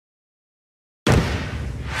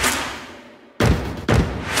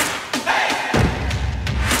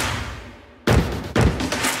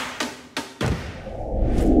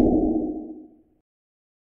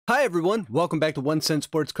Hi everyone, welcome back to 1 Cent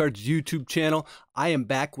Sports Cards YouTube channel. I am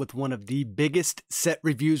back with one of the biggest set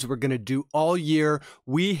reviews we're going to do all year.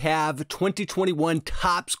 We have 2021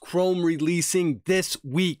 Topps Chrome releasing this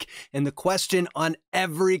week, and the question on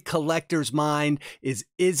every collector's mind is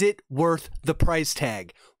it worth the price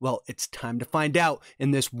tag? Well, it's time to find out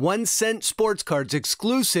in this 1 Cent Sports Cards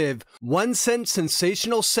exclusive 1 Cent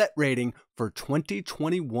Sensational Set Rating for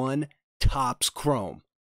 2021 Topps Chrome.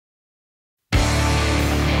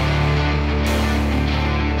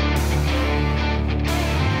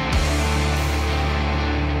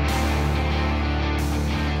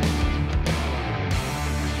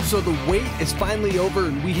 So the wait is finally over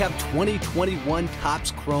and we have 2021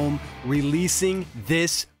 Topps Chrome releasing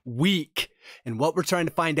this week. And what we're trying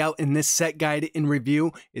to find out in this set guide and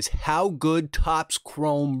review is how good Topps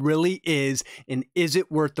Chrome really is and is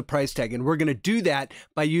it worth the price tag? And we're going to do that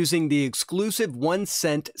by using the exclusive 1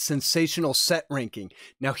 Cent Sensational Set Ranking.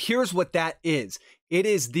 Now here's what that is. It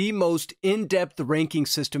is the most in-depth ranking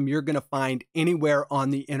system you're going to find anywhere on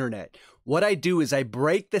the internet. What I do is I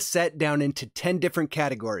break the set down into 10 different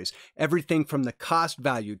categories. Everything from the cost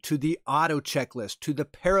value to the auto checklist to the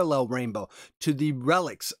parallel rainbow to the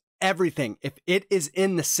relics. Everything. If it is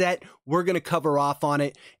in the set, we're going to cover off on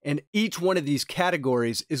it. And each one of these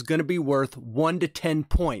categories is going to be worth 1 to 10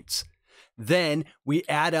 points. Then we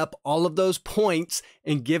add up all of those points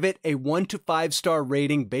and give it a 1 to 5 star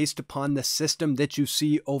rating based upon the system that you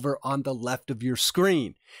see over on the left of your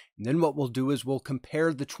screen. And then what we'll do is we'll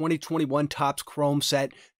compare the 2021 Topps Chrome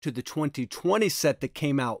set to the 2020 set that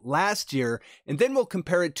came out last year. And then we'll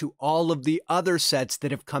compare it to all of the other sets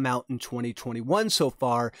that have come out in 2021 so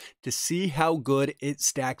far to see how good it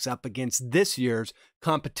stacks up against this year's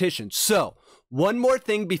competition. So one more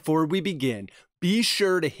thing before we begin. Be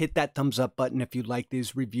sure to hit that thumbs up button if you like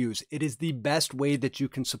these reviews. It is the best way that you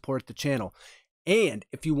can support the channel. And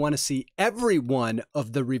if you want to see every one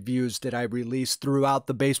of the reviews that I release throughout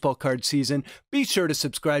the baseball card season, be sure to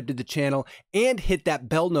subscribe to the channel and hit that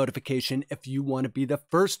bell notification if you want to be the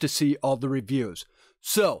first to see all the reviews.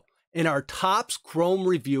 So, in our Topps Chrome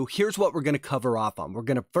review, here's what we're going to cover off on. We're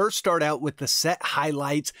going to first start out with the set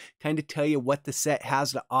highlights, kind of tell you what the set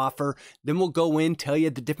has to offer. Then we'll go in, tell you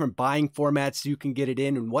the different buying formats you can get it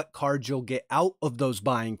in and what cards you'll get out of those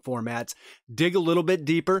buying formats. Dig a little bit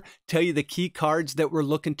deeper, tell you the key cards that we're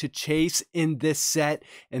looking to chase in this set.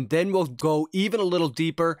 And then we'll go even a little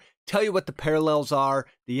deeper, tell you what the parallels are,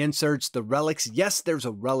 the inserts, the relics. Yes, there's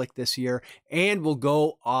a relic this year, and we'll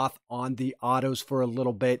go off on the autos for a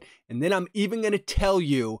little bit. And then I'm even going to tell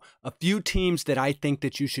you a few teams that I think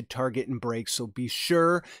that you should target and break. So be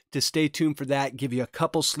sure to stay tuned for that. Give you a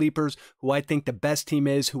couple sleepers who I think the best team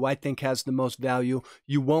is, who I think has the most value.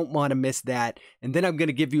 You won't want to miss that. And then I'm going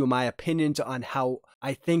to give you my opinions on how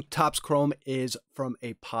I think Topps Chrome is from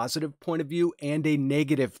a positive point of view and a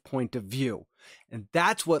negative point of view. And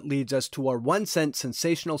that's what leads us to our 1 Cent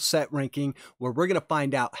Sensational Set Ranking, where we're going to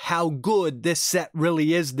find out how good this set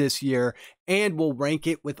really is this year, and we'll rank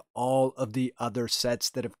it with all of the other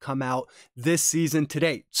sets that have come out this season to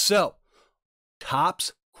date. So,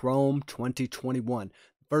 Topps Chrome 2021.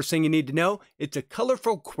 First thing you need to know, it's a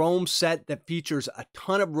colorful Chrome set that features a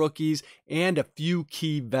ton of rookies and a few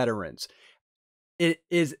key veterans. It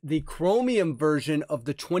is the chromium version of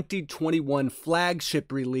the 2021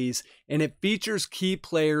 flagship release, and it features key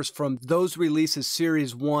players from those releases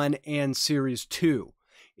Series 1 and Series 2.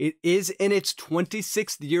 It is in its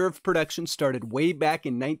 26th year of production, started way back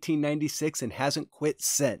in 1996 and hasn't quit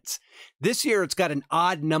since. This year, it's got an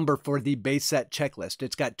odd number for the base set checklist.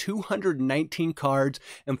 It's got 219 cards,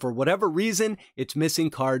 and for whatever reason, it's missing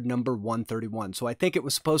card number 131. So I think it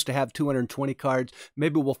was supposed to have 220 cards.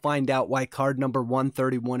 Maybe we'll find out why card number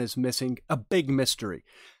 131 is missing. A big mystery.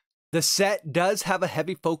 The set does have a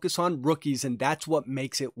heavy focus on rookies, and that's what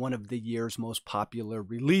makes it one of the year's most popular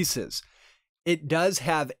releases. It does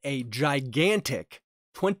have a gigantic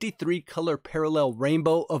 23 color parallel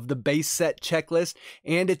rainbow of the base set checklist,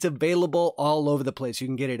 and it's available all over the place. You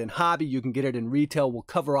can get it in hobby, you can get it in retail. We'll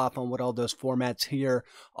cover off on what all those formats here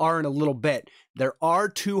are in a little bit. There are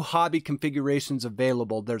 2 hobby configurations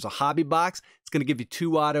available. There's a hobby box. It's going to give you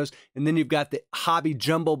 2 autos, and then you've got the hobby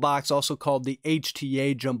jumbo box, also called the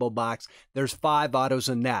HTA jumbo box. There's 5 autos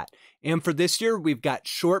in that. And for this year, we've got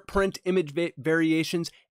short print image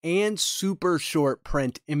variations and super short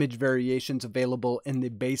print image variations available in the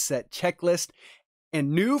base set checklist.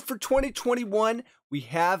 And new for 2021, we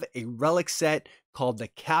have a relic set called the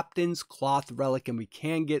Captain's Cloth Relic, and we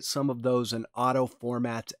can get some of those in auto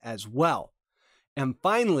formats as well. And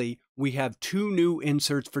finally, we have 2 new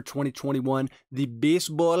inserts for 2021, the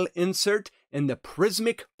Baseball insert and the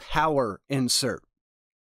Prismic Power insert.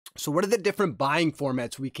 So what are the different buying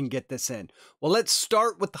formats we can get this in? Well, let's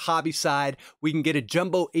start with the hobby side. We can get a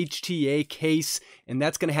jumbo HTA case, and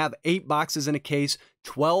that's going to have 8 boxes in a case,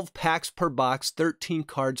 12 packs per box, 13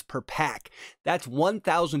 cards per pack. That's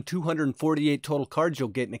 1,248 total cards you'll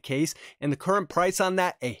get in a case, and the current price on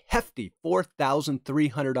that, a hefty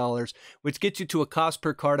 $4,300, which gets you to a cost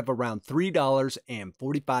per card of around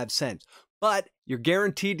 $3.45. But you're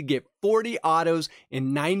guaranteed to get 40 autos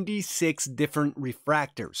and 96 different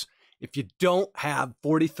refractors. If you don't have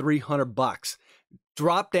 $4,300,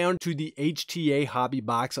 drop down to the HTA hobby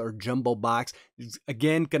box or jumbo box. It's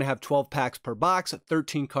again going to have 12 packs per box,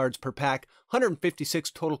 13 cards per pack, 156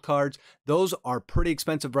 total cards. Those are pretty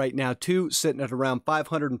expensive right now too, sitting at around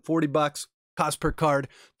 $540. Cost per card,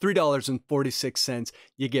 $3.46.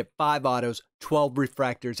 You get 5 autos, 12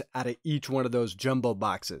 refractors out of each one of those jumbo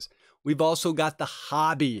boxes. We've also got the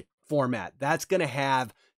hobby format. That's going to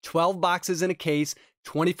have 12 boxes in a case,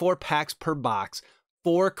 24 packs per box,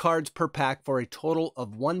 4 cards per pack for a total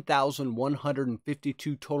of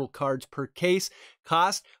 1,152 total cards per case.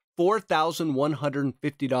 Cost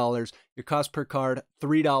 $4,150. Your cost per card,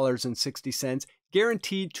 $3.60.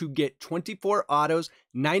 Guaranteed to get 24 autos,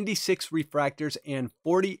 96 refractors, and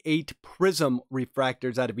 48 prism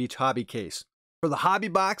refractors out of each hobby case. For the hobby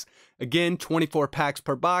box, again, 24 packs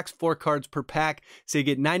per box, 4 cards per pack, so you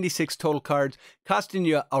get 96 total cards, costing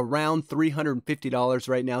you around $350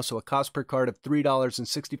 right now, so a cost per card of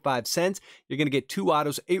 $3.65. You're going to get 2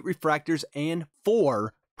 autos, 8 refractors, and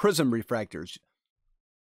 4 prism refractors.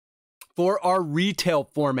 For our retail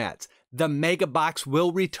formats, the Mega Box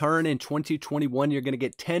will return in 2021. You're going to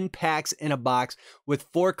get 10 packs in a box with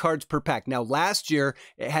 4 cards per pack. Now, last year,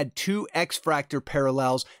 it had 2 X-Fractor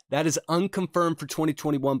parallels. That is unconfirmed for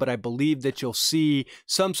 2021, but I believe that you'll see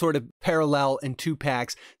some sort of parallel in 2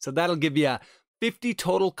 packs. So that'll give you 50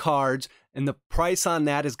 total cards, and the price on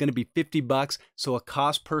that is going to be $50, so a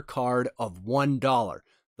cost per card of $1.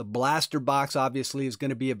 The blaster box obviously is going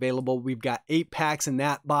to be available. We've got 8 packs in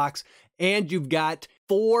that box, and you've got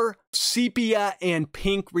 4 sepia and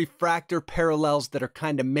pink refractor parallels that are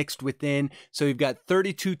kind of mixed within. So you've got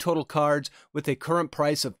 32 total cards with a current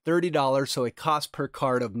price of $30, so a cost per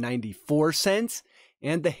card of 94 cents.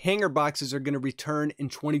 And the hanger boxes are going to return in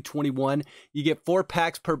 2021. You get 4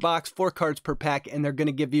 packs per box, 4 cards per pack, and they're going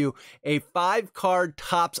to give you a 5-card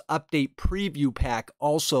Topps Update preview pack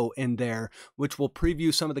also in there, which will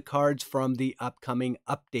preview some of the cards from the upcoming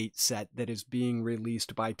update set that is being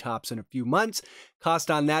released by Topps in a few months. Cost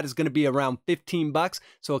on that is going to be around $15,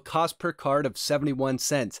 so a cost per card of 71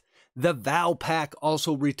 cents. The Val pack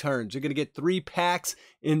also returns. You're going to get 3 packs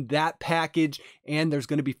in that package, and there's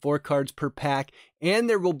going to be 4 cards per pack, and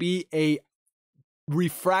there will be a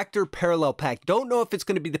refractor parallel pack. Don't know if it's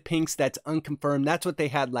going to be the pinks. That's unconfirmed. That's what they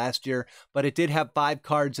had last year, but it did have 5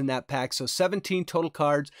 cards in that pack, so 17 total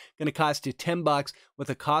cards, going to cost you $10 with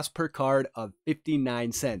a cost per card of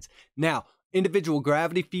 59 cents. Now, individual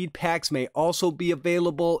gravity feed packs may also be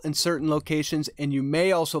available in certain locations, and you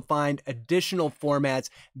may also find additional formats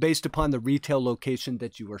based upon the retail location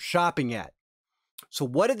that you are shopping at. So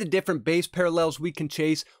what are the different base parallels we can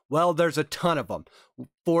chase? Well, there's a ton of them.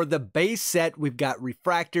 For the base set, we've got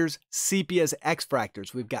refractors, sepias,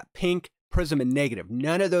 X-fractors. We've got pink, prism, and negative.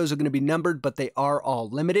 None of those are going to be numbered, but they are all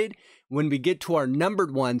limited. When we get to our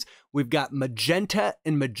numbered ones, we've got magenta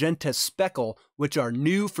and magenta speckle, which are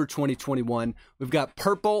new for 2021. We've got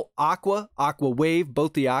purple, aqua, aqua wave.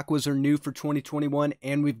 Both the aquas are new for 2021.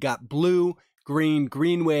 And we've got blue, green,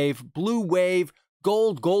 green wave, blue wave,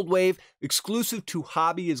 gold, gold wave. Exclusive to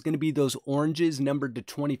hobby is going to be those oranges numbered to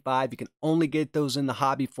 25. You can only get those in the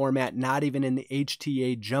hobby format, not even in the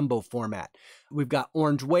HTA jumbo format. We've got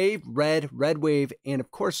orange wave, red, red wave, and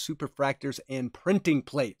of course superfractors and printing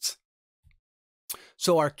plates.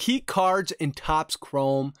 So our key cards in Topps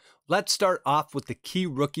Chrome, let's start off with the key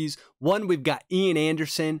rookies. One, we've got Ian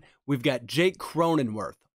Anderson, we've got Jake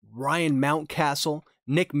Cronenworth, Ryan Mountcastle,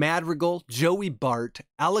 Nick Madrigal, Joey Bart,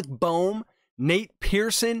 Alec Boehm, Nate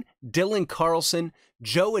Pearson, Dylan Carlson,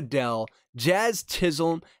 Joe Adele, Jazz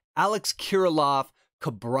Chisholm, Alex Kirilloff,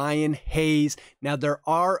 Cabrian Hayes. Now, there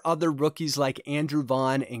are other rookies like Andrew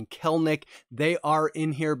Vaughn and Kelnick. They are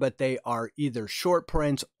in here, but they are either short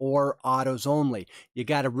prints or autos only. You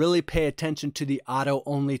got to really pay attention to the auto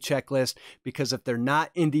only checklist, because if they're not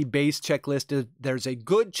in the base checklist, there's a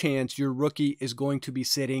good chance your rookie is going to be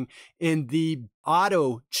sitting in the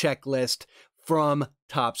auto checklist from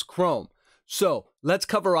Topps Chrome. So let's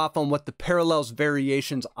cover off on what the parallels,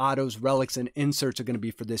 variations, autos, relics, and inserts are going to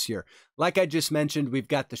be for this year. Like I just mentioned, we've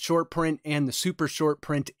got the short print and the super short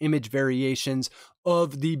print image variations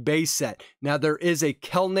of the base set. Now there is a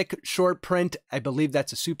Kelnick short print. I believe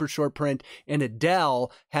that's a super short print, and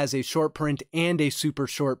Adele has a short print and a super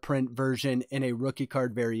short print version in a rookie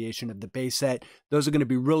card variation of the base set. Those are going to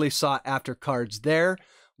be really sought after cards there.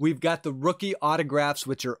 We've got the rookie autographs,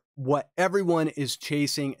 which are what everyone is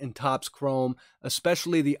chasing in Topps Chrome,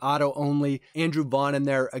 especially the auto only. Andrew Vaughn in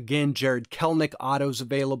there. Again, Jared Kelnick autos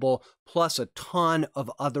available, plus a ton of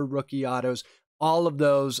other rookie autos. All of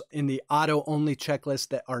those in the auto only checklist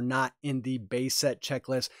that are not in the base set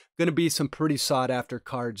checklist. Going to be some pretty sought after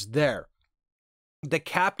cards there. The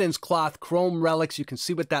Captain's Cloth Chrome Relics, you can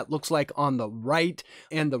see what that looks like on the right,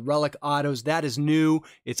 and the Relic Autos, that is new.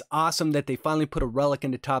 It's awesome that they finally put a Relic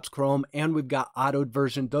into Topps Chrome, and we've got autoed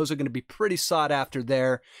version. Those are going to be pretty sought after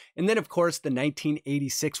there. And then, of course, the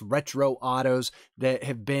 1986 Retro Autos that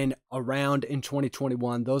have been around in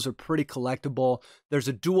 2021. Those are pretty collectible. There's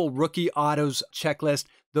a dual Rookie Autos checklist.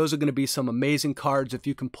 Those are going to be some amazing cards if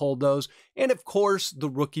you can pull those. And of course, the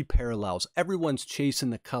rookie parallels. Everyone's chasing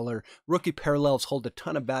the color. Rookie parallels hold a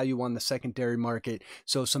ton of value on the secondary market.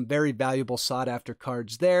 So some very valuable sought after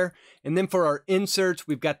cards there. And then for our inserts,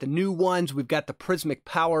 we've got the new ones. We've got the Prismic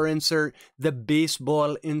Power insert, the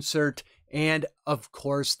baseball insert, and of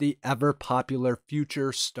course, the ever popular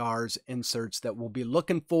Future Stars inserts that we'll be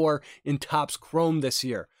looking for in Topps Chrome this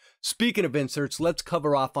year. Speaking of inserts, let's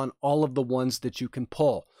cover off on all of the ones that you can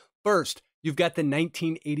pull. First, you've got the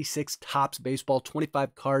 1986 Topps Baseball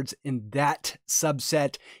 25 cards in that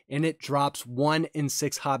subset, and it drops 1 in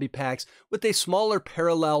 6 hobby packs with a smaller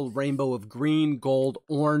parallel rainbow of green, gold,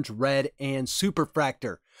 orange, red, and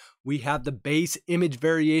superfractor. We have the base image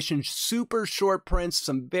variation super short prints,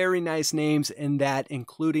 some very nice names in that,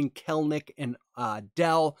 including Kelnick and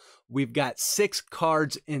Dell. We've got 6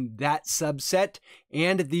 cards in that subset,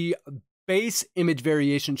 and the base image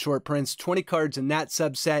variation short prints, 20 cards in that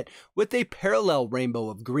subset with a parallel rainbow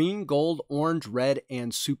of green, gold, orange, red,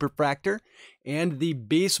 and superfractor. And the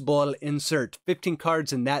baseball insert, 15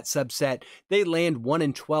 cards in that subset. They land 1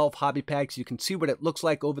 in 12 hobby packs. You can see what it looks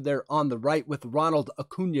like over there on the right with Ronald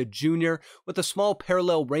Acuna Jr. with a small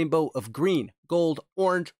parallel rainbow of green, gold,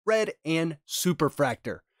 orange, red, and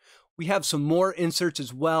superfractor. We have some more inserts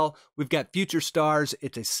as well. We've got Future Stars.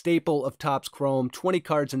 It's a staple of Topps Chrome. 20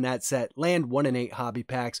 cards in that set. Land 1 in 8 hobby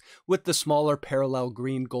packs with the smaller parallel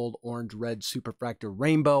green, gold, orange, red, superfractor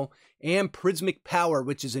rainbow. And Prismic Power,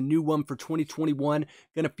 which is a new one for 2021.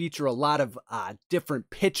 Going to feature a lot of different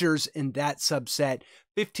pitchers in that subset.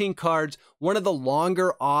 15 cards, one of the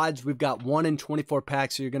longer odds. We've got 1 in 24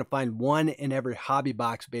 packs, so you're going to find 1 in every hobby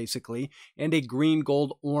box, basically, and a green,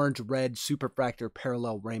 gold, orange, red, superfractor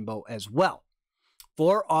parallel rainbow as well.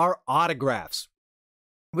 For our autographs,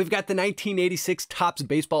 we've got the 1986 Topps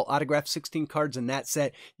Baseball Autograph, 16 cards in that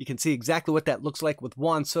set. You can see exactly what that looks like with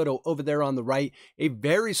Juan Soto over there on the right. A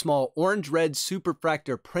very small orange-red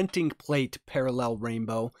superfractor printing plate parallel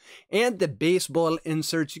rainbow. And the baseball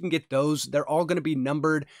inserts, you can get those. They're all going to be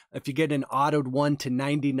numbered. If you get an autoed 1 to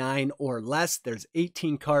 99 or less, there's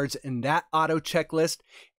 18 cards in that auto checklist.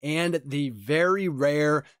 And the very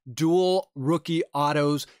rare dual rookie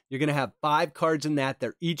autos, you're going to have 5 cards in that.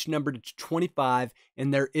 They're each numbered to 25,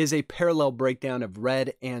 and there is a parallel breakdown of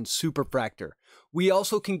red and superfractor. We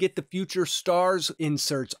also can get the Future Stars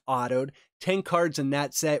inserts autoed, 10 cards in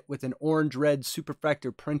that set with an orange-red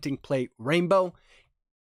superfractor printing plate rainbow.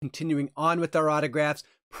 Continuing on with our autographs,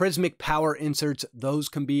 Prismic Power inserts, those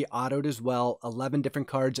can be autoed as well. 11 different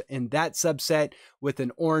cards in that subset with an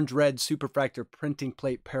orange-red superfractor printing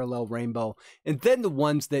plate parallel rainbow. And then the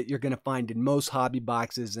ones that you're going to find in most hobby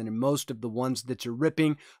boxes and in most of the ones that you're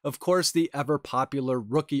ripping, of course, the ever-popular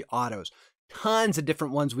rookie autos. Tons of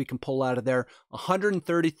different ones we can pull out of there.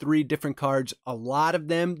 133 different cards. A lot of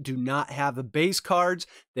them do not have base cards.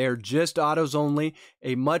 They're just autos only.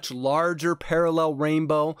 A much larger parallel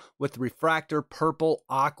rainbow with refractor, purple,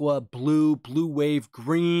 aqua, blue, blue wave,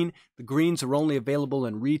 green. The greens are only available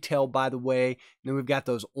in retail, by the way. And then we've got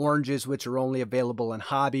those oranges, which are only available in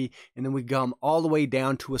hobby. And then we come all the way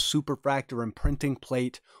down to a superfractor and printing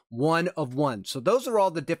plate, 1 of 1. So those are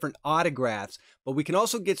all the different autographs, but we can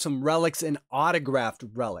also get some relics and autographed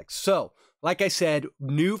relics. So, like I said,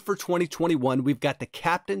 new for 2021, we've got the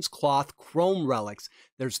Captain's Cloth Chrome Relics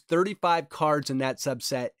There's 35 cards in that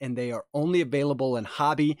subset, and they are only available in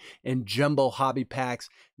hobby and jumbo hobby packs.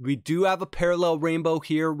 We do have a parallel rainbow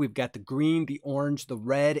here. We've got the green, the orange, the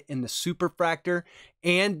red, and the superfractor,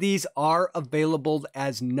 and these are available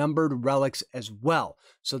as numbered relics as well.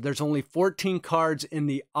 So there's only 14 cards in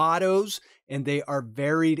the autos, and they are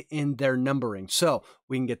varied in their numbering. So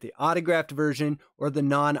we can get the autographed version or the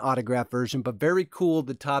non-autographed version, but very cool.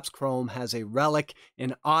 The Topps Chrome has a relic,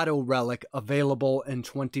 an auto relic available in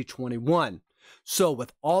 2021. So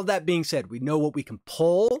with all that being said, we know what we can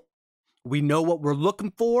pull. We know what we're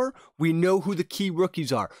looking for. We know who the key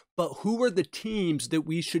rookies are, but who are the teams that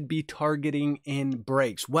we should be targeting in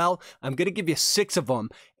breaks? Well, I'm going to give you 6 of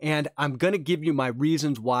them, and I'm going to give you my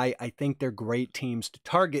reasons why I think they're great teams to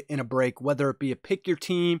target in a break, whether it be a pick your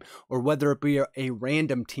team or whether it be a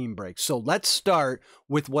random team break. So let's start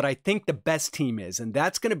with what I think the best team is, and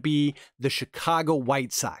that's going to be the Chicago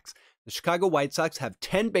White Sox. The Chicago White Sox have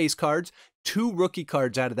 10 base cards, 2 rookie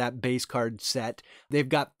cards out of that base card set. They've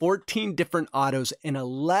got 14 different autos, and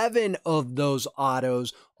 11 of those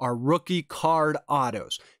autos are rookie card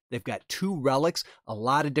autos. They've got 2 relics, a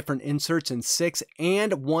lot of different inserts in 6,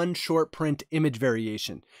 and 1 short print image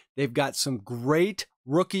variation. They've got some great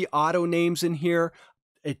rookie auto names in here.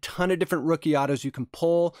 A ton of different rookie autos you can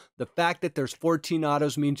pull. The fact that there's 14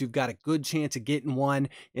 autos means you've got a good chance of getting one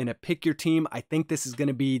in a pick your team. I think this is going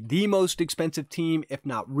to be the most expensive team, if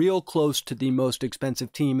not real close to the most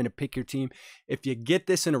expensive team in a pick your team. If you get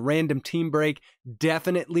this in a random team break,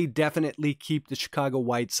 definitely keep the Chicago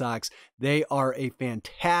White Sox. They are a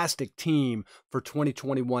fantastic team for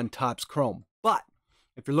 2021 Topps Chrome. But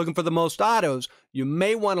if you're looking for the most autos, you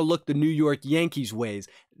may want to look the New York Yankees ways.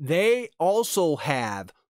 They also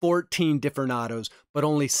have 14 different autos, but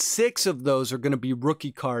only 6 of those are going to be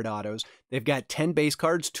rookie card autos. They've got 10 base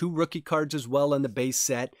cards, 2 rookie cards as well in the base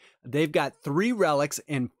set. They've got 3 relics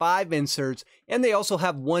and 5 inserts, and they also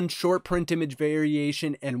have 1 short print image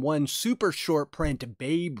variation and 1 super short print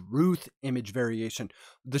Babe Ruth image variation.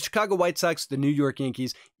 The Chicago White Sox, the New York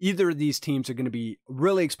Yankees, either of these teams are going to be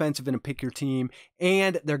really expensive in a pick your team,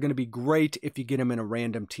 and they're going to be great if you get them in a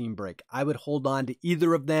random team break. I would hold on to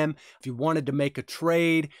either of them. If you wanted to make a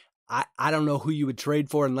trade, I don't know who you would trade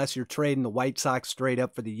for unless you're trading the White Sox straight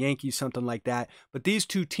up for the Yankees, something like that. But these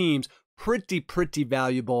 2 teams, pretty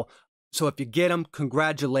valuable. So if you get them,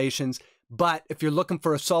 congratulations. But if you're looking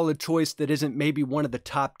for a solid choice that isn't maybe one of the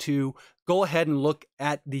top 2, go ahead and look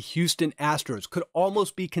at the Houston Astros. Could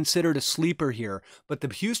almost be considered a sleeper here. But the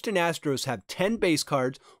Houston Astros have 10 base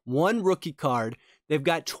cards, 1 rookie card. They've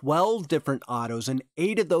got 12 different autos, and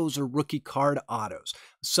 8 of those are rookie card autos.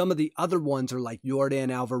 Some of the other ones are like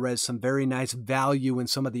Yordan Alvarez, some very nice value in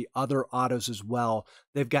some of the other autos as well.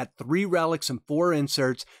 They've got 3 relics and 4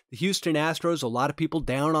 inserts. The Houston Astros, a lot of people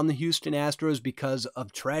down on the Houston Astros because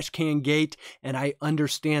of Trash Can Gate, and I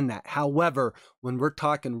understand that. However, when we're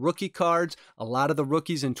talking rookie cards, a lot of the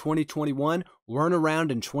rookies in 2021 weren't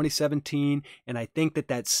around in 2017, and I think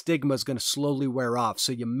that stigma is going to slowly wear off.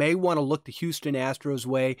 So you may want to look the Houston Astros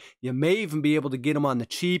way. You may even be able to get them on the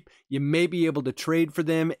cheap. You may be able to trade for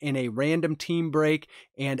them in a random team break,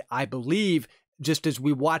 and I believe just as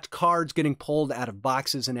we watch cards getting pulled out of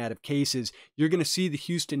boxes and out of cases, you're going to see the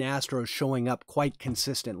Houston Astros showing up quite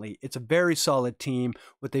consistently. It's a very solid team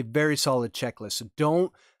with a very solid checklist, so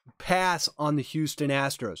don't pass on the Houston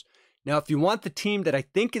Astros. Now, if you want the team that I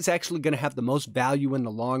think is actually going to have the most value in the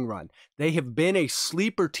long run, they have been a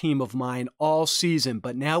sleeper team of mine all season,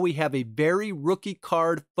 but now we have a very rookie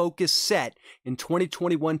card focused set in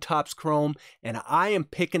 2021 Topps Chrome, and I am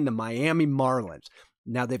picking the Miami Marlins.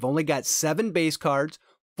 Now, they've only got 7 base cards,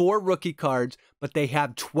 4 rookie cards, but they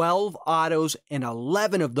have 12 autos, and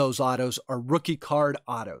 11 of those autos are rookie card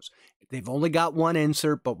autos. They've only got 1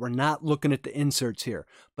 insert, but we're not looking at the inserts here.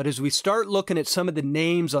 But as we start looking at some of the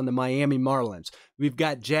names on the Miami Marlins, we've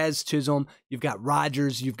got Jazz Chisholm, you've got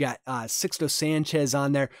Rogers, you've got Sixto Sanchez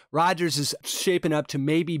on there. Rogers is shaping up to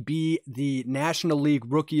maybe be the National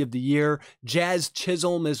League Rookie of the Year. Jazz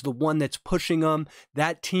Chisholm is the one that's pushing them.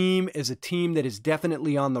 That team is a team that is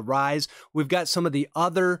definitely on the rise. We've got some of the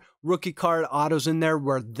other rookie card autos in there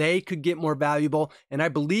where they could get more valuable. And I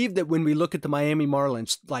believe that when we look at the Miami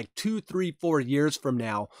Marlins, like 2, 3, 4 years from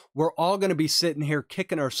now, we're all going to be sitting here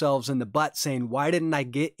kicking ourselves in the butt saying, why didn't I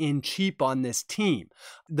get in cheap on this team?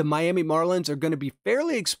 The Miami Marlins are going to be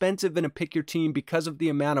fairly expensive in a pick your team because of the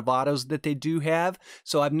amount of autos that they do have.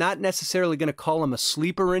 So I'm not necessarily going to call them a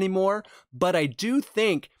sleeper anymore, but I do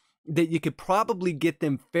think that you could probably get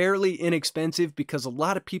them fairly inexpensive because a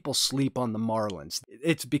lot of people sleep on the Marlins.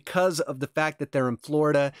 It's because of the fact that they're in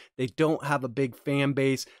Florida. They don't have a big fan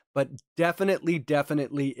base, but definitely,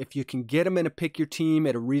 if you can get them in a pick your team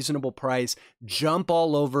at a reasonable price, jump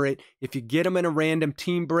all over it. If you get them in a random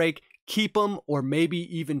team break, keep them or maybe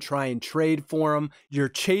even try and trade for them. You're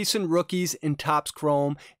chasing rookies in Topps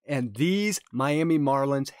Chrome, and these Miami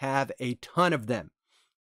Marlins have a ton of them.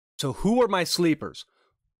 So who are my sleepers?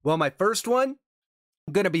 Well, my first one,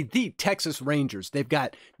 going to be the Texas Rangers. They've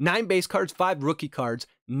got 9 base cards, 5 rookie cards,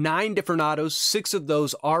 9 different autos. 6 of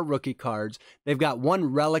those are rookie cards. They've got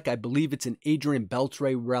 1 relic. I believe it's an Adrian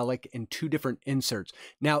Beltre relic and 2 different inserts.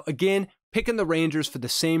 Now, again, picking the Rangers for the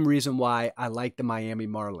same reason why I like the Miami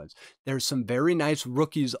Marlins. There's some very nice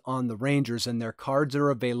rookies on the Rangers, and their cards are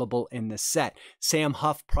available in the set. Sam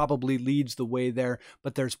Huff probably leads the way there,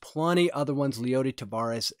 but there's plenty other ones, Leody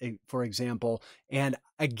Taveras, for example. And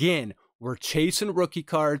again, we're chasing rookie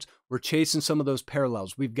cards. We're chasing some of those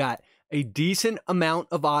parallels. We've got a decent amount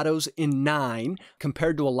of autos in 9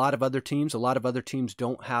 compared to a lot of other teams. A lot of other teams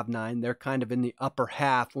don't have 9. They're kind of in the upper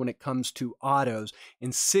half when it comes to autos,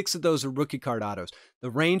 and 6 of those are rookie card autos.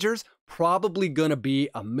 The Rangers, probably going to be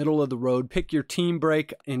a middle of the road, pick your team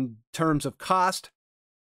break in terms of cost.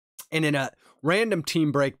 And in a random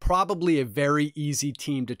team break, probably a very easy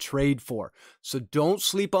team to trade for. So don't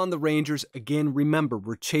sleep on the Rangers. Again, remember,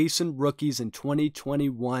 we're chasing rookies in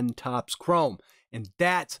 2021 Topps Chrome. And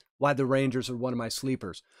that's why the Rangers are one of my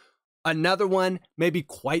sleepers. Another one, maybe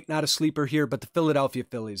quite not a sleeper here, but the Philadelphia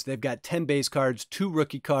Phillies. They've got 10 base cards, 2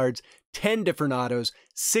 rookie cards, 10 different autos.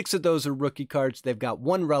 6 of those are rookie cards. They've got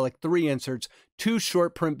 1 relic, 3 inserts, 2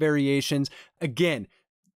 short print variations. Again,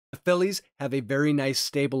 the Phillies have a very nice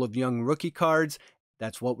stable of young rookie cards.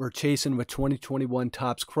 That's what we're chasing with 2021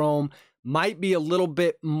 Topps Chrome. Might be a little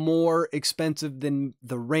bit more expensive than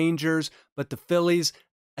the Rangers, but the Phillies,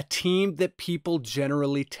 a team that people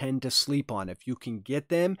generally tend to sleep on. If you can get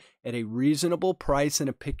them at a reasonable price in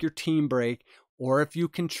a pick your team break, or if you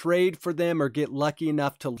can trade for them or get lucky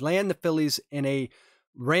enough to land the Phillies in a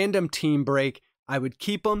random team break, I would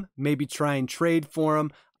keep them, maybe try and trade for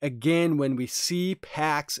them. Again, when we see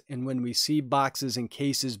packs and when we see boxes and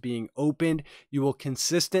cases being opened, you will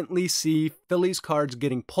consistently see Phillies cards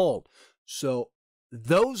getting pulled. So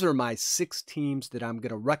those are my 6 teams that I'm going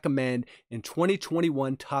to recommend in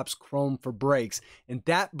 2021 Topps Chrome for breaks. And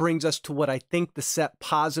that brings us to what I think the set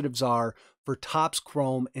positives are for Topps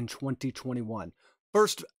Chrome in 2021.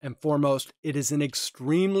 First and foremost, it is an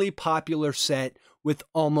extremely popular set with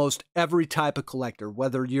almost every type of collector,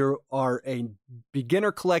 whether you are a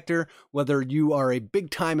beginner collector, whether you are a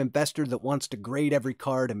big-time investor that wants to grade every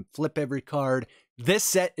card and flip every card. This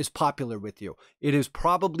set is popular with you. It is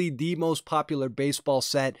probably the most popular baseball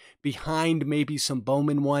set, behind maybe some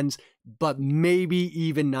Bowman ones, but maybe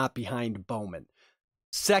even not behind Bowman.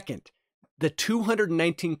 Second, the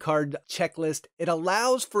 219 card checklist, it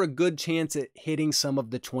allows for a good chance at hitting some of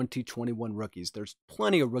the 2021 rookies. There's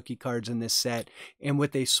plenty of rookie cards in this set, and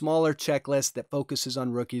with a smaller checklist that focuses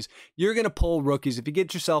on rookies, you're going to pull rookies. If you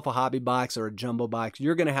get yourself a hobby box or a jumbo box,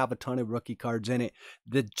 you're going to have a ton of rookie cards in it.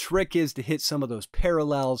 The trick is to hit some of those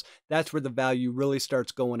parallels. That's where the value really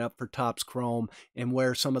starts going up for Topps Chrome, and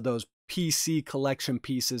where some of those PC collection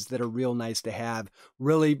pieces that are real nice to have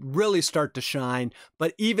really start to shine.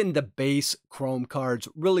 But even the base Chrome cards,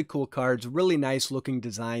 really cool cards, really nice looking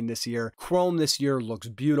design this year. Chrome this year looks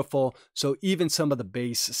beautiful. So even some of the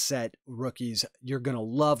base set rookies, you're going to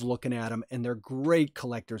love looking at them, and they're great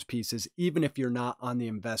collector's pieces, even if you're not on the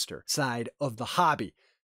investor side of the hobby.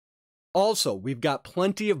 Also, we've got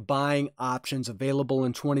plenty of buying options available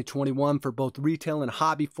in 2021 for both retail and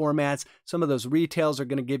hobby formats. Some of those retails are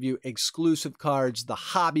going to give you exclusive cards. The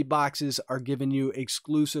hobby boxes are giving you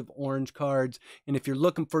exclusive orange cards. And if you're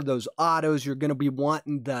looking for those autos, you're going to be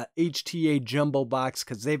wanting the HTA jumbo box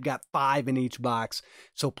because they've got 5 in each box.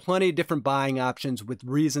 So plenty of different buying options with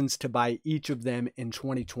reasons to buy each of them in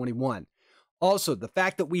 2021. Also, the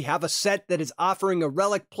fact that we have a set that is offering a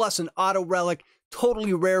relic plus an auto relic,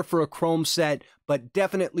 totally rare for a Chrome set, but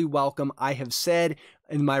definitely welcome. I have said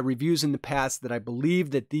in my reviews in the past that I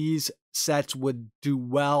believe that these sets would do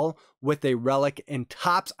well with a relic, and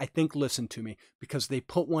Topps, I think, listened to me because they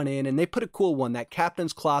put one in, and they put a cool one, that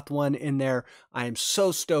Captain's Cloth one in there. I am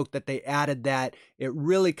so stoked that they added that. It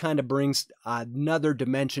really kind of brings another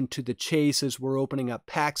dimension to the chase as we're opening up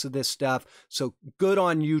packs of this stuff. So good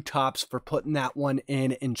on you, Topps, for putting that one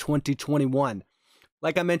in 2021.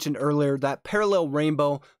 Like I mentioned earlier, that parallel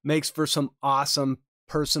rainbow makes for some awesome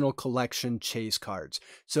personal collection chase cards.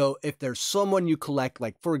 So if there's someone you collect,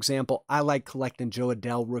 like for example, I like collecting Joe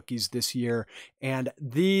Adele rookies this year, and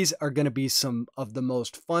these are going to be some of the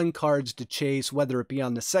most fun cards to chase, whether it be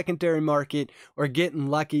on the secondary market or getting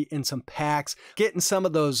lucky in some packs, getting some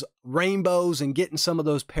of those rainbows and getting some of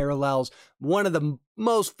those parallels. One of the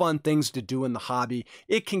most fun things to do in the hobby.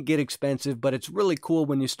 It can get expensive, but it's really cool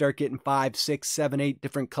when you start getting 5, 6, 7, 8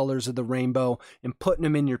 different colors of the rainbow and putting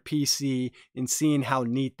them in your PC and seeing how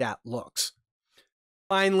neat that looks.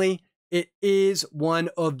 Finally, it is one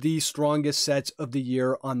of the strongest sets of the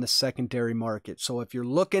year on the secondary market. So if you're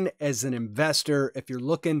looking as an investor, if you're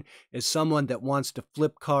looking as someone that wants to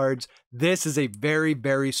flip cards, this is a very,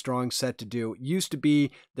 very strong set to do. It used to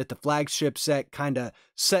be that the flagship set kind of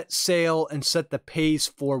set sail and set the pace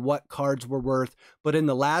for what cards were worth. But in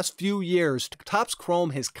the last few years, Topps Chrome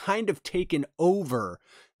has kind of taken over.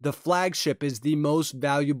 The flagship is the most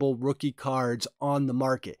valuable rookie cards on the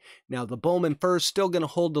market. Now, the Bowman First still going to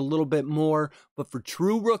hold a little bit more, but for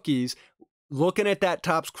true rookies, looking at that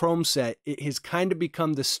Topps Chrome set, it has kind of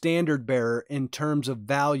become the standard bearer in terms of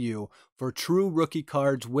value for true rookie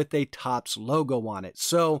cards with a Topps logo on it.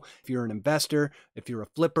 So if you're an investor, if you're a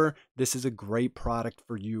flipper, this is a great product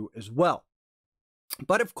for you as well.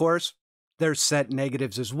 But of course, there's set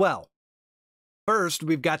negatives as well. First,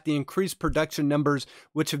 we've got the increased production numbers,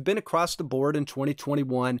 which have been across the board in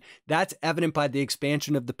 2021. That's evident by the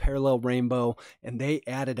expansion of the parallel rainbow, and they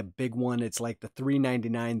added a big one. It's like the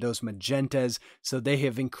 399, those magentas. So they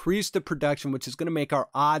have increased the production, which is going to make our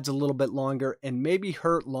odds a little bit longer and maybe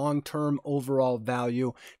hurt long-term overall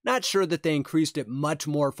value. Not sure that they increased it much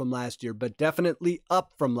more from last year, but definitely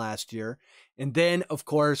up from last year. And then, of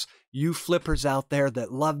course, you flippers out there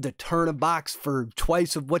that love to turn a box for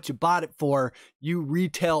twice of what you bought it for, you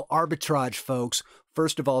retail arbitrage folks.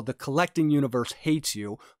 First of all, the collecting universe hates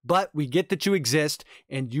you, but we get that you exist,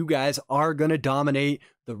 and you guys are going to dominate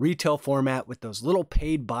the retail format with those little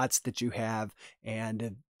paid bots that you have.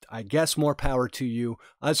 And I guess more power to you.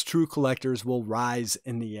 Us true collectors will rise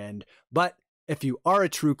in the end. But if you are a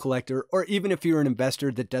true collector, or even if you're an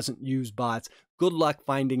investor that doesn't use bots, good luck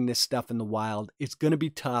finding this stuff in the wild. It's going to be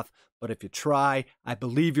tough, but if you try, I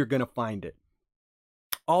believe you're going to find it.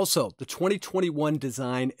 Also, the 2021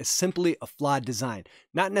 design is simply a flawed design.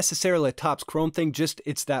 Not necessarily a Topps Chrome thing, just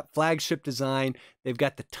it's that flagship design. They've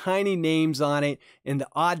got the tiny names on it and the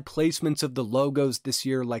odd placements of the logos this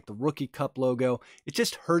year, like the Rookie Cup logo. It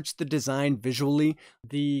just hurts the design visually.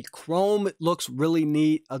 The Chrome looks really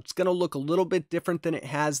neat. It's going to look a little bit different than it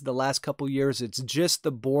has the last couple years. It's just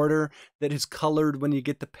the border that is colored when you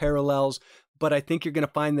get the parallels. But I think you're going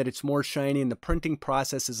to find that it's more shiny and the printing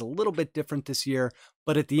process is a little bit different this year.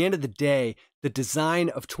 But at the end of the day, the design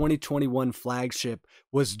of 2021 flagship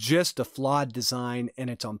was just a flawed design,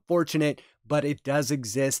 and it's unfortunate, but it does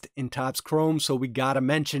exist in Topps Chrome, so we got to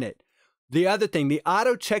mention it. The other thing, the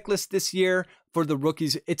auto checklist this year for the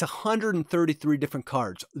rookies, it's 133 different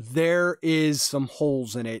cards. There is some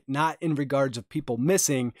holes in it, not in regards of people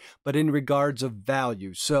missing, but in regards of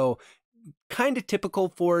value. So kind of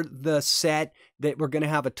typical for the set that we're going to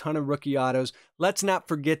have a ton of rookie autos. Let's not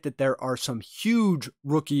forget that there are some huge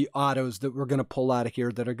rookie autos that we're going to pull out of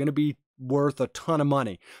here that are going to be worth a ton of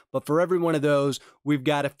money. But for every one of those, we've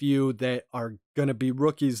got a few that are going to be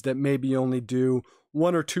rookies that maybe only do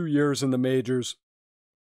 1 or 2 years in the majors.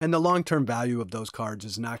 And the long-term value of those cards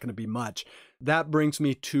is not going to be much. That brings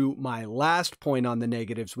me to my last point on the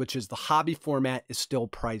negatives, which is the hobby format is still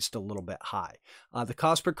priced a little bit high. The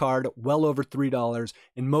cost per card, well over $3,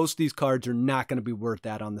 and most of these cards are not going to be worth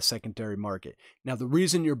that on the secondary market. Now, the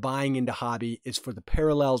reason you're buying into hobby is for the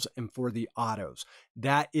parallels and for the autos.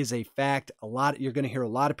 That is a fact. You're going to hear a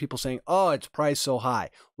lot of people saying, oh, it's priced so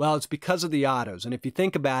high. Well, it's because of the autos. And if you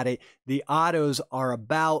think about it, the autos are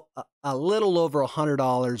about a little over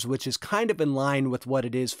 $100, which is kind of in line with what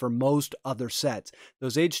it is for most other sets.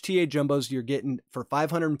 Those HTA jumbos you're getting for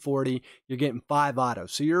 $540, you're getting 5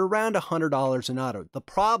 autos. So you're around $100 an auto. The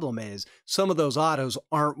problem is some of those autos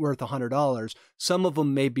aren't worth $100. Some of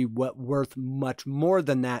them may be worth much more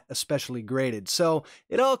than that, especially graded. So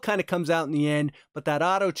it all kind of comes out in the end, but that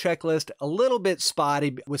auto checklist, a little bit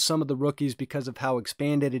spotty with some of the rookies because of how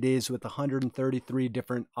expanded it is with 133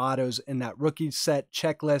 different autos in that rookie set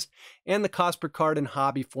checklist, and the cost per card in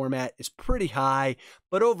hobby format is pretty high.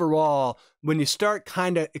 But overall, when you start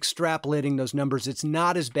kind of extrapolating those numbers, it's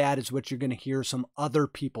not as bad as what you're going to hear some other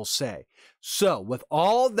people say. So with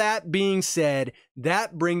all that being said,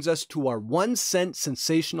 that brings us to our 1 cent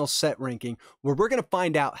sensational set ranking, where we're going to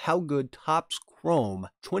find out how good Topps Chrome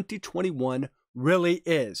 2021 really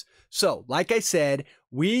is. So like I said,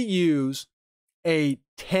 we use a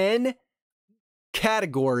 10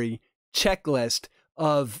 checklist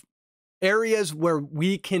of areas where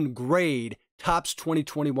we can grade Topps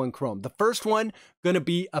 2021 Chrome. The first one going to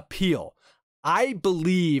be appeal. I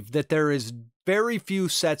believe that there is very few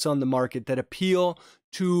sets on the market that appeal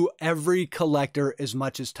to every collector as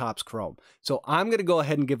much as Topps Chrome. So I'm going to go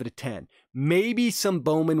ahead and give it a 10. Maybe some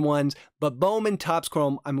Bowman ones, but Bowman, Topps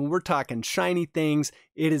Chrome, I mean, we're talking shiny things.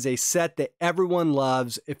 It is a set that everyone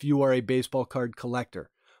loves if you are a baseball card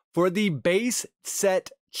collector. For the base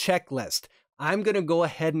set checklist, I'm going to go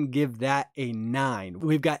ahead and give that a 9.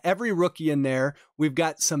 We've got every rookie in there. We've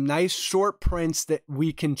got some nice short prints that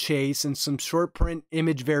we can chase and some short print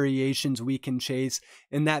image variations we can chase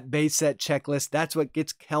in that base set checklist. That's what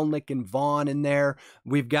gets Kelnick and Vaughn in there.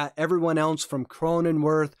 We've got everyone else from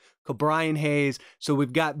Cronenworth, Brian Hayes. So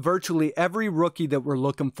we've got virtually every rookie that we're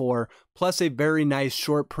looking for, plus a very nice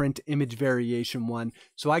short print image variation one.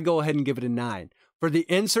 So I go ahead and give it a 9. For the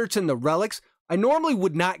inserts and the relics, I normally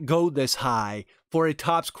would not go this high for a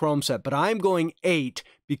Topps Chrome set, but I'm going 8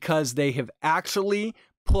 because they have actually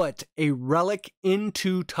put a relic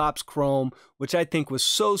into Topps Chrome, which I think was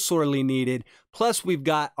so sorely needed. Plus, we've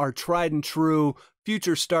got our tried and true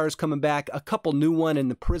future stars coming back, a couple new one in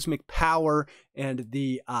the Prismic Power and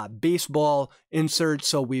the baseball insert.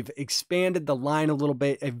 So we've expanded the line a little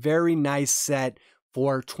bit. A very nice set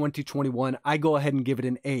for 2021. I go ahead and give it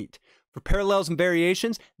an 8. For parallels and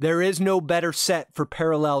variations, there is no better set for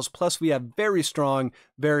parallels. Plus, we have very strong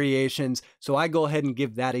variations. So I go ahead and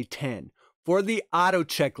give that a 10. For the auto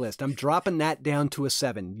checklist, I'm dropping that down to a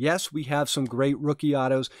 7. Yes, we have some great rookie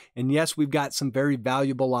autos. And yes, we've got some very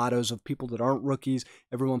valuable autos of people that aren't rookies.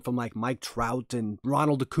 Everyone from like Mike Trout and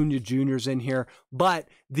Ronald Acuna Jr. is in here. But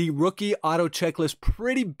the rookie auto checklist,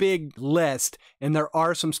 pretty big list. And there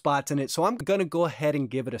are some spots in it. So I'm going to go ahead and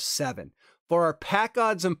give it a 7. For our pack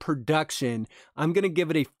odds and production, I'm going to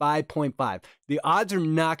give it a 5.5. The odds are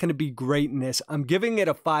not going to be great in this. I'm giving it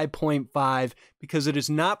a 5.5 because it is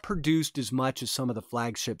not produced as much as some of the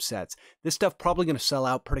flagship sets. This stuff probably going to sell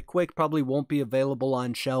out pretty quick, probably won't be available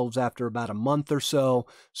on shelves after about a month or so.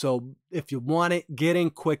 So if you want it, get in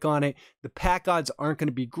quick on it. The pack odds aren't going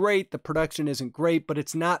to be great. The production isn't great, but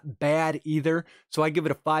it's not bad either. So I give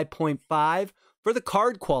it a 5.5. For the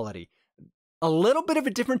card quality, a little bit of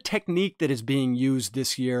a different technique that is being used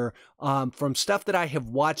this year from stuff that I have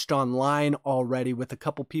watched online already with a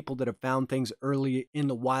couple people that have found things early in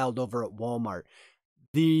the wild over at Walmart.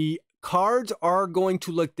 The cards are going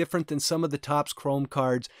to look different than some of the Topps Chrome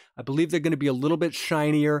cards. I believe they're going to be a little bit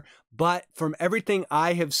shinier, but from everything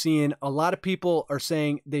I have seen, a lot of people are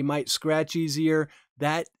saying they might scratch easier.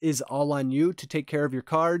 That is all on you to take care of your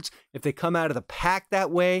cards. If they come out of the pack that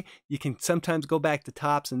way, you can sometimes go back to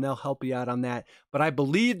Topps and they'll help you out on that. But I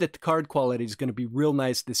believe that the card quality is going to be real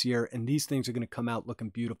nice this year and these things are going to come out looking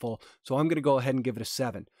beautiful. So I'm going to go ahead and give it a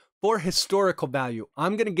 7. For historical value,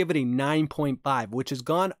 I'm going to give it a 9.5, which has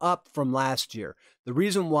gone up from last year. The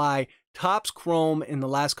reason why Topps Chrome in the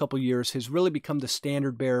last couple years has really become the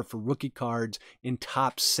standard bearer for rookie cards in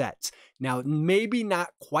Topps sets. Now, maybe not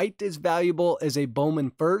quite as valuable as a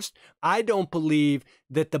Bowman First. I don't believe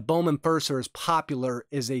that the Bowman Firsts are as popular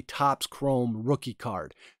as a Topps Chrome rookie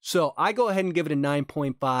card. So I go ahead and give it a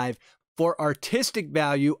 9.5. For artistic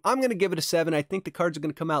value, I'm going to give it a 7. I think the cards are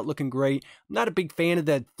going to come out looking great. I'm not a big fan of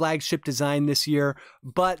the flagship design this year,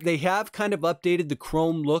 but they have kind of updated the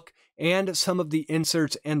chrome look and some of the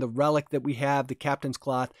inserts and the relic that we have, the captain's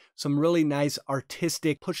cloth, some really nice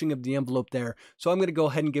artistic pushing of the envelope there. So I'm going to go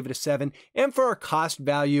ahead and give it a 7. And for our cost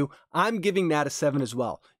value, I'm giving that a 7 as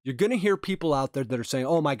well. You're going to hear people out there that are saying,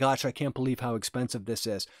 oh my gosh, I can't believe how expensive this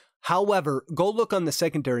is. However, go look on the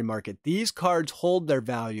secondary market. These cards hold their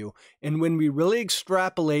value. And when we really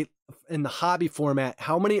extrapolate in the hobby format,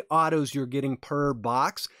 how many autos you're getting per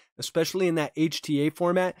box, especially in that HTA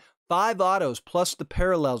format, 5 autos plus the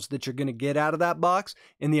parallels that you're going to get out of that box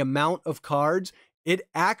and the amount of cards, it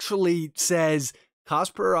actually says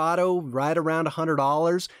cost per auto right around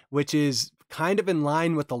 $100, which is kind of in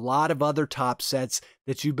line with a lot of other Topps sets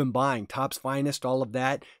that you've been buying, Topps Finest, all of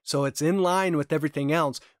that. So it's in line with everything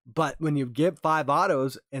else. But when you get 5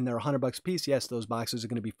 autos and they're $100 a piece, yes, those boxes are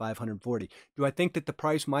going to be $540. Do I think that the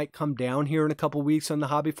price might come down here in a couple weeks on the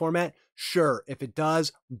hobby format? Sure. If it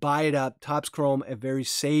does, buy it up. Topps Chrome, a very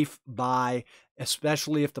safe buy,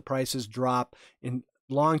 especially if the prices drop. In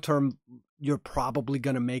long term, you're probably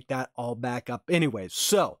going to make that all back up anyways.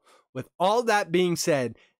 So with all that being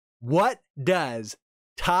said, what does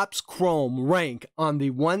Topps Chrome rank on the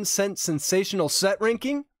 1 cent sensational set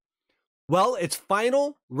ranking? Well, its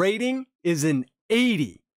final rating is an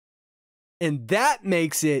 80. And that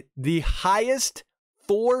makes it the highest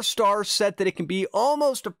 4-star set that it can be,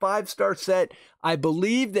 almost a 5-star set. I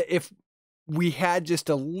believe that if we had just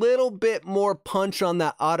a little bit more punch on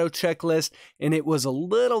that auto checklist and it was a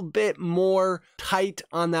little bit more tight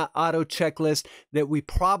on that auto checklist, that we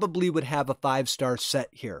probably would have a 5-star set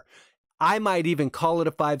here. I might even call it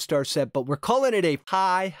a 5-star set, but we're calling it a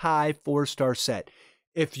high 4-star set.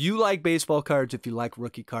 If you like baseball cards, if you like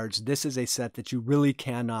rookie cards, this is a set that you really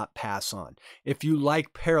cannot pass on. If you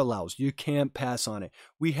like parallels, you can't pass on it.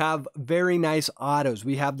 We have very nice autos.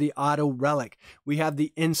 We have the auto relic. We have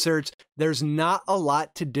the inserts. There's not a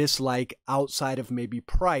lot to dislike outside of maybe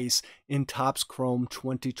price in Topps Chrome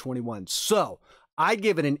 2021. So I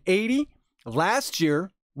give it an 80. Last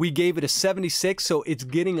year, we gave it a 76, so it's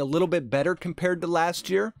getting a little bit better compared to last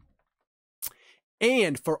year.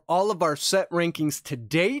 And for all of our set rankings to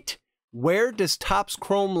date, where does Topps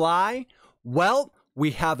Chrome lie? Well,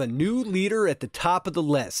 we have a new leader at the top of the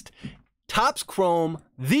list. Topps Chrome,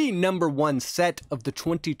 the #1 set of the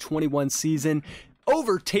 2021 season,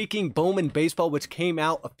 overtaking Bowman Baseball, which came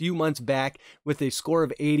out a few months back with a score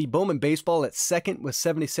of 80. Bowman Baseball at second with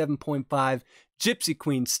 77.5. Gypsy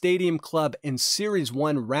Queen, Stadium Club, and Series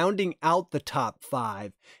 1 rounding out the top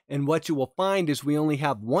 5. And what you will find is we only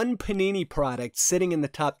have one Panini product sitting in the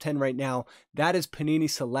top 10 right now. That is Panini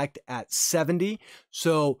Select at 70.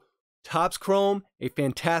 So Topps Chrome, a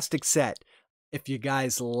fantastic set. If you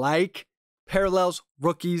guys like parallels,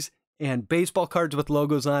 rookies, and baseball cards with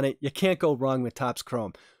logos on it, you can't go wrong with Topps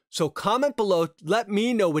Chrome. So comment below, let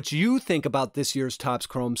me know what you think about this year's Topps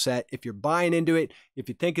Chrome set. If you're buying into it, if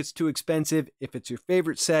you think it's too expensive, if it's your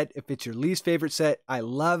favorite set, if it's your least favorite set. I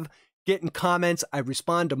love getting comments. I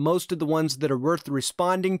respond to most of the ones that are worth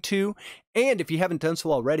responding to. And if you haven't done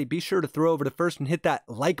so already, be sure to throw over to first and hit that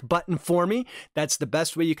like button for me. That's the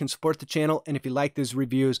best way you can support the channel. And if you like these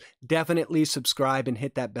reviews, definitely subscribe and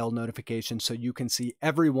hit that bell notification so you can see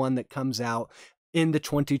every one that comes out in the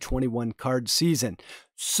 2021 card season.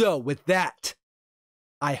 So with that,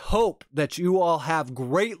 I hope that you all have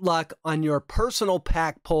great luck on your personal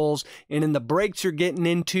pack pulls and in the breaks you're getting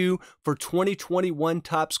into for 2021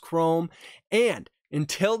 Topps Chrome. And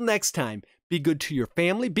until next time, be good to your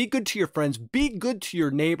family, be good to your friends, be good to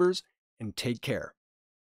your neighbors, and take care.